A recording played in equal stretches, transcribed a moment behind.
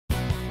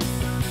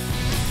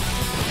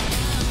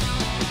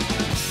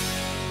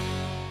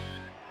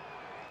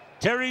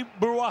Terry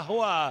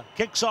Brouahua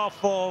kicks off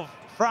for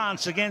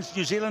France against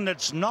New Zealand.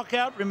 It's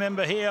knockout,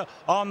 remember, here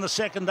on the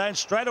second day. And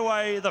straight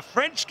away, the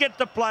French get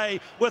to play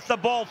with the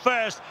ball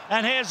first.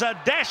 And here's a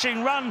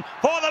dashing run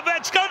for the...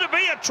 It's going to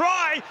be a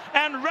try,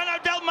 and Renaud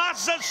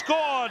Delmas has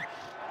scored.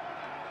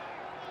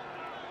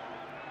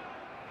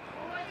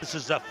 This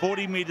is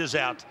 40 metres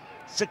out.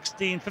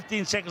 15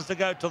 seconds to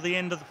go till the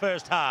end of the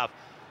first half.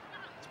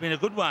 It's been a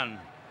good one.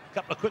 A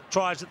couple of quick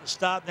tries at the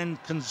start, then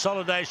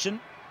consolidation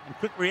and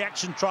quick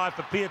reaction try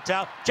for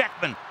Piatau.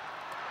 Jackman,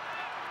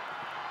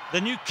 the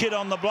new kid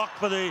on the block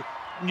for the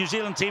New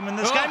Zealand team in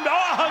this game.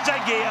 Oh, Jose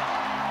Gia.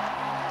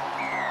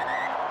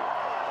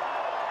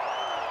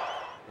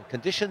 The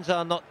conditions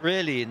are not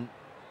really in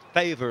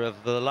favour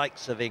of the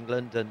likes of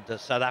England and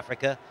South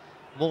Africa,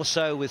 more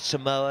so with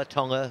Samoa,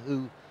 Tonga,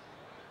 who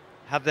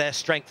have their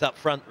strength up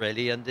front,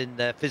 really, and in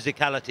their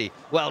physicality.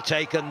 Well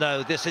taken,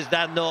 though. This is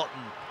Dan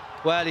Norton.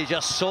 Well, he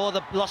just saw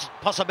the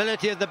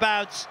possibility of the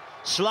bounce,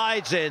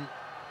 slides in.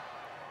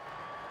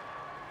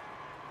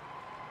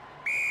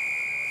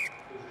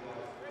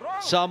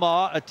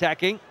 Samoa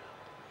attacking.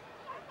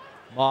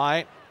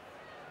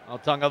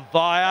 Altonga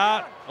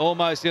via,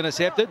 almost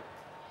intercepted.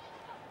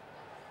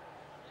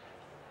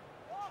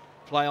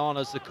 Play on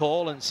as the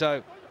call, and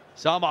so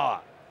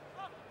Samoa,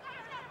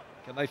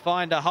 can they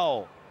find a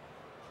hole?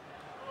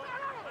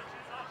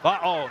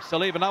 Oh,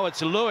 still even though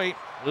it's Louis,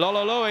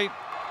 Lolo Louis.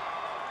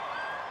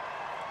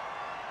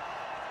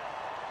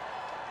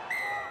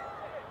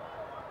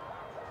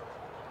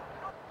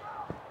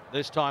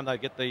 This time they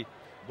get the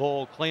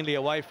ball cleanly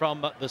away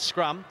from the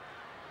scrum.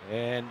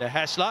 And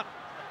Hassler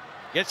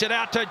gets it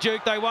out to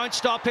Duke. They won't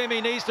stop him. He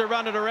needs to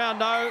run it around.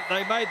 No,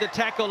 they made the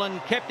tackle and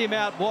kept him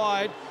out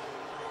wide.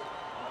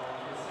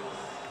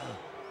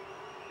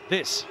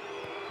 This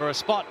for a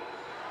spot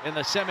in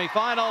the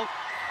semi-final.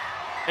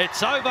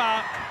 It's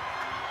over.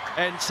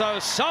 And so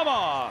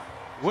Samoa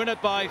win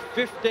it by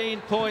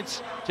 15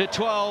 points to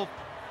 12.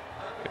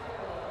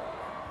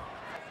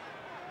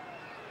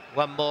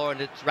 One more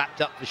and it's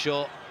wrapped up for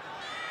sure.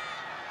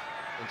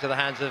 Into the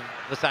hands of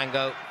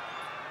Vasango.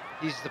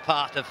 He's the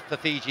part of for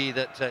Fiji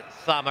that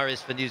Thama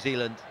is for New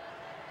Zealand.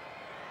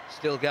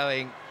 Still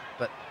going,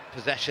 but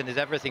possession is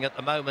everything at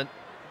the moment.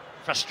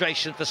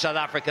 Frustration for South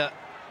Africa.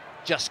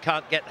 Just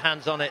can't get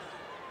hands on it.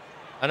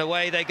 And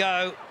away they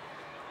go.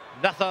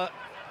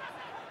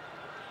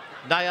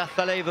 Naya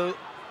Thalevu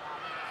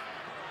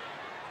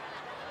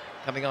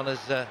coming on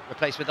as a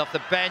replacement off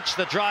the bench.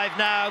 The drive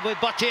now with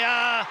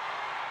Botia.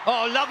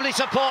 Oh, lovely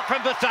support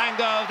from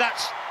Vasango.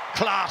 That's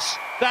class.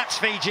 That's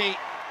Fiji.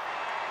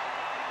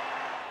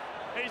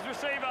 He's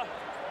receiver.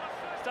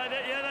 Stay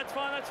there. Yeah, that's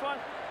fine. That's fine.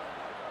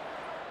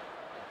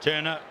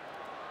 Turner,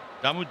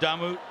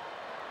 Damu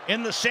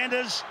in the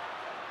centres.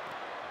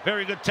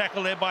 Very good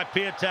tackle there by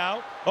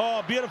Piatau.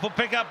 Oh, beautiful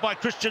pickup by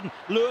Christian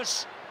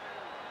Lewis.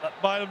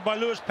 By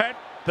Lewis Pat.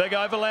 Big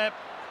overlap.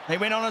 He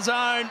went on his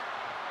own.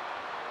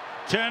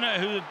 Turner,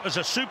 who was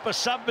a super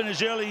sub in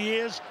his early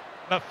years,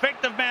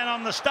 effective man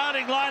on the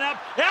starting lineup.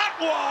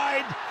 Out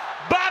wide,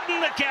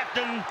 Barton the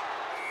captain.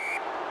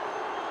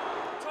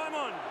 Time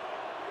on.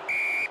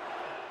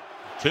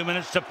 2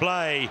 minutes to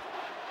play.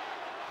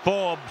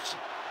 Forbes,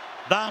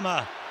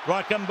 Dharma,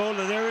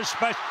 Raikambula, there is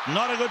space.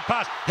 Not a good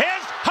pass.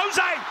 Here's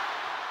Jose.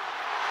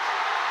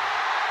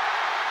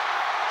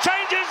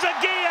 Changes the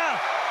gear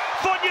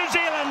for New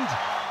Zealand.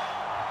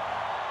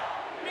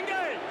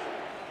 Engage.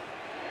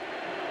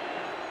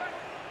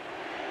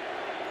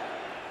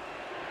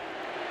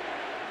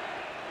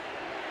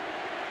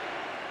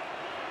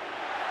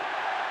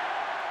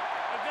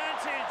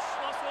 Advantage,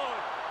 lost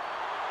Lord.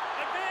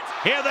 Advantage.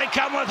 Here they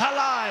come with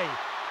Halai.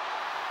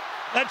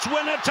 That's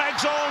winner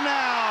takes all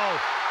now.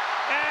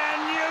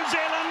 And New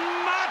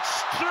Zealand march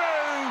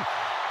through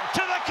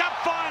to the cup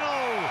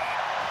final.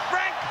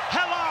 Frank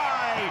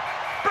Halai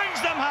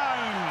brings them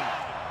home.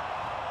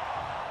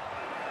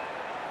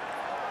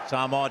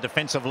 Samoa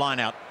defensive line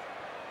out.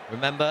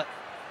 Remember,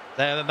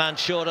 they're a man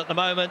short at the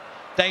moment.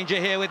 Danger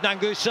here with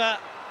Nangusa.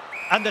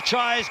 And the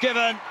try is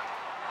given.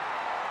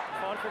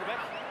 Fine, pull it back.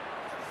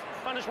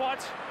 Punish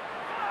White.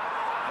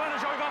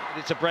 Punish over.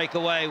 It's a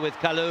breakaway with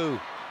Kalu.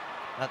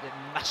 That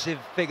massive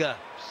figure,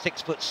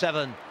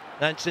 6'7".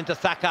 Then it's into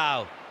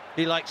Thakau.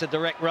 He likes a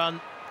direct run.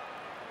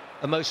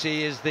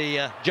 Amosi is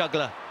the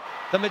juggler.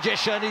 The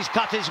magician, he's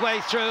cut his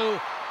way through.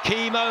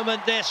 Key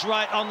moment this,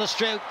 right on the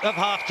stroke of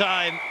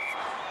half-time.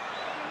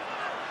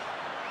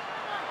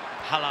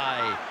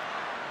 Halai.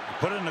 He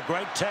put in a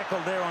great tackle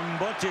there on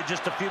Mbote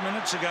just a few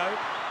minutes ago,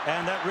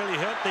 and that really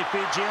hurt the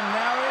Fijian.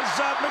 Now is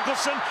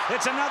Mickelson.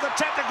 It's another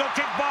tactical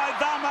kick by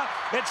Dharma.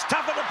 It's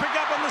tougher to pick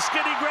up on the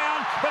skiddy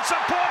ground, but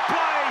support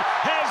play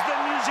has the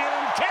New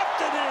Zealand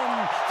captain in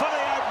for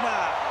the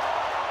opener.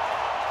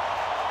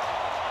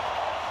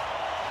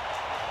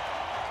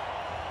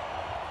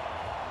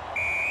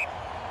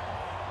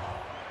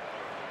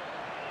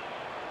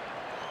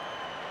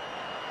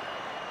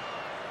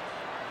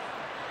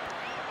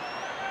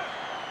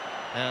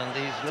 And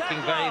he's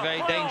looking very,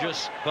 very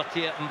dangerous,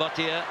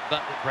 Mbotia, but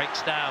it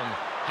breaks down.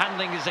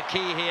 Handling is a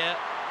key here.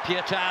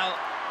 Piatau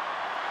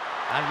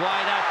And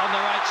wide out on the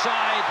right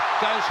side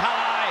goes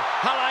Halai.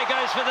 Halai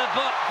goes for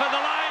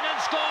the line and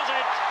scores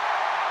it.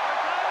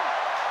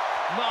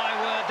 My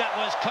word, that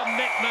was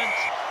commitment.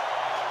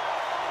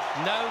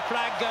 No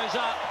flag goes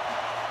up.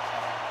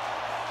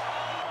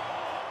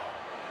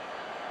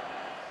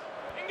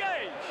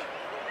 Engage.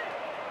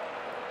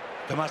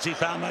 Tomasi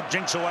Tharma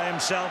jinks away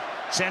himself,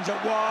 sends it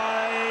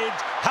wide.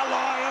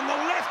 Halai on the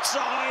left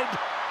side.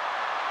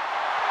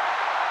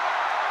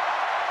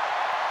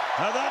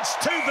 Now that's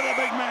two for the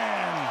big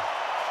man.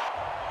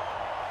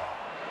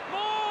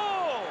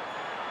 More.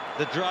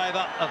 The drive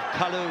up of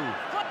Kalu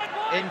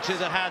into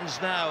the hands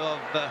now of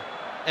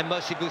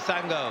Emosi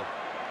Buthango.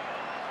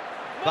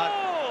 But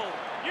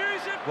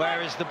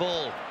where is the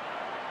ball?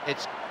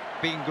 It's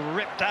being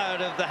ripped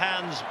out of the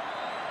hands.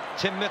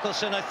 Tim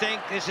Mickelson, I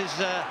think. This is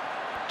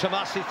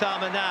Tomasi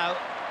Tharma now.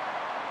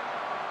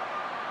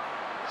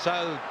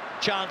 So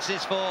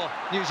chances for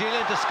New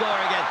Zealand to score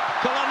again.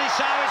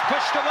 Kolonisau is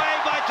pushed away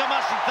by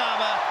Tomasi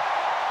Tharma.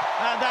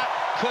 And that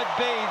could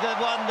be the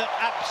one that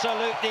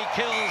absolutely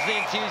kills the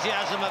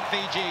enthusiasm of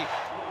Fiji.